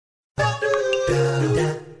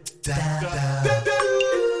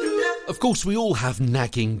course, we all have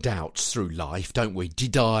nagging doubts through life, don't we?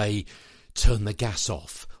 Did I turn the gas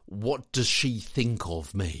off? What does she think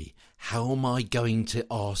of me? How am I going to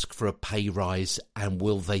ask for a pay rise, and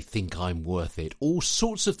will they think I'm worth it? All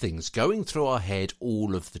sorts of things going through our head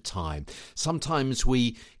all of the time. Sometimes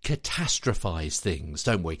we catastrophize things,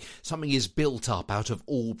 don't we? Something is built up out of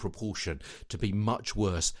all proportion to be much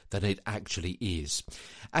worse than it actually is.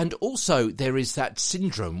 And also there is that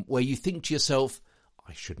syndrome where you think to yourself,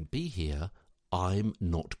 I shouldn't be here. I'm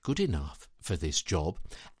not good enough for this job,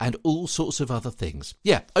 and all sorts of other things.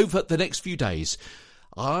 Yeah, over the next few days,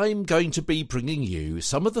 I'm going to be bringing you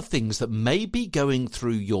some of the things that may be going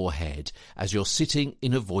through your head as you're sitting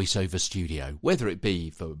in a voiceover studio, whether it be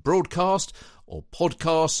for broadcast or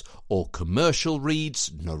podcasts or commercial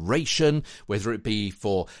reads, narration, whether it be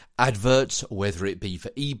for adverts, or whether it be for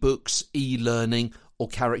ebooks, e-learning or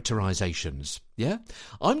characterizations. Yeah?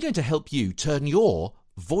 I'm going to help you turn your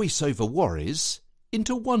voiceover worries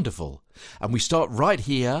into wonderful. And we start right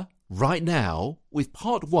here, right now, with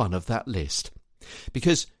part one of that list.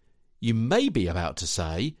 Because you may be about to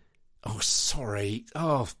say, oh, sorry,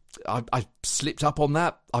 I slipped up on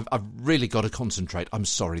that. I've really got to concentrate. I'm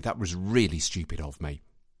sorry, that was really stupid of me.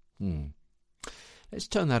 Let's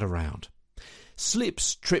turn that around.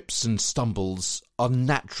 Slips, trips and stumbles are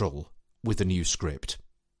natural with a new script.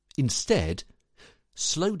 Instead,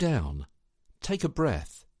 slow down, take a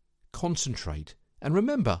breath, concentrate, and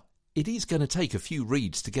remember, it is going to take a few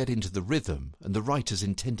reads to get into the rhythm and the writer's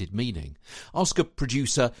intended meaning. Ask a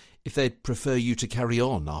producer if they'd prefer you to carry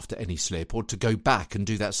on after any slip, or to go back and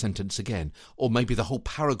do that sentence again, or maybe the whole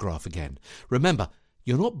paragraph again. Remember,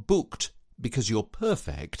 you're not booked because you're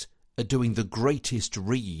perfect at doing the greatest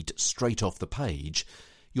read straight off the page.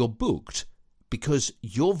 You're booked because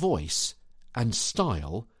your voice and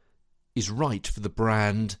style is right for the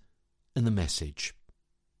brand and the message.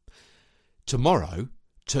 Tomorrow,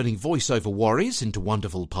 turning voiceover worries into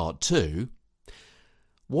wonderful part 2.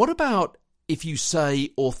 What about if you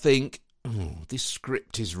say or think, this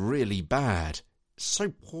script is really bad, it's so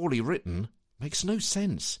poorly written, makes no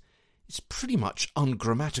sense, it's pretty much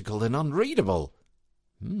ungrammatical and unreadable.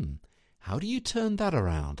 How do you turn that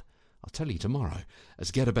around? I'll tell you tomorrow,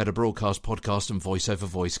 as Get a Better Broadcast podcast and Voiceover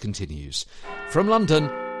Voice continues. From London,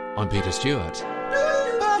 I'm Peter Stewart.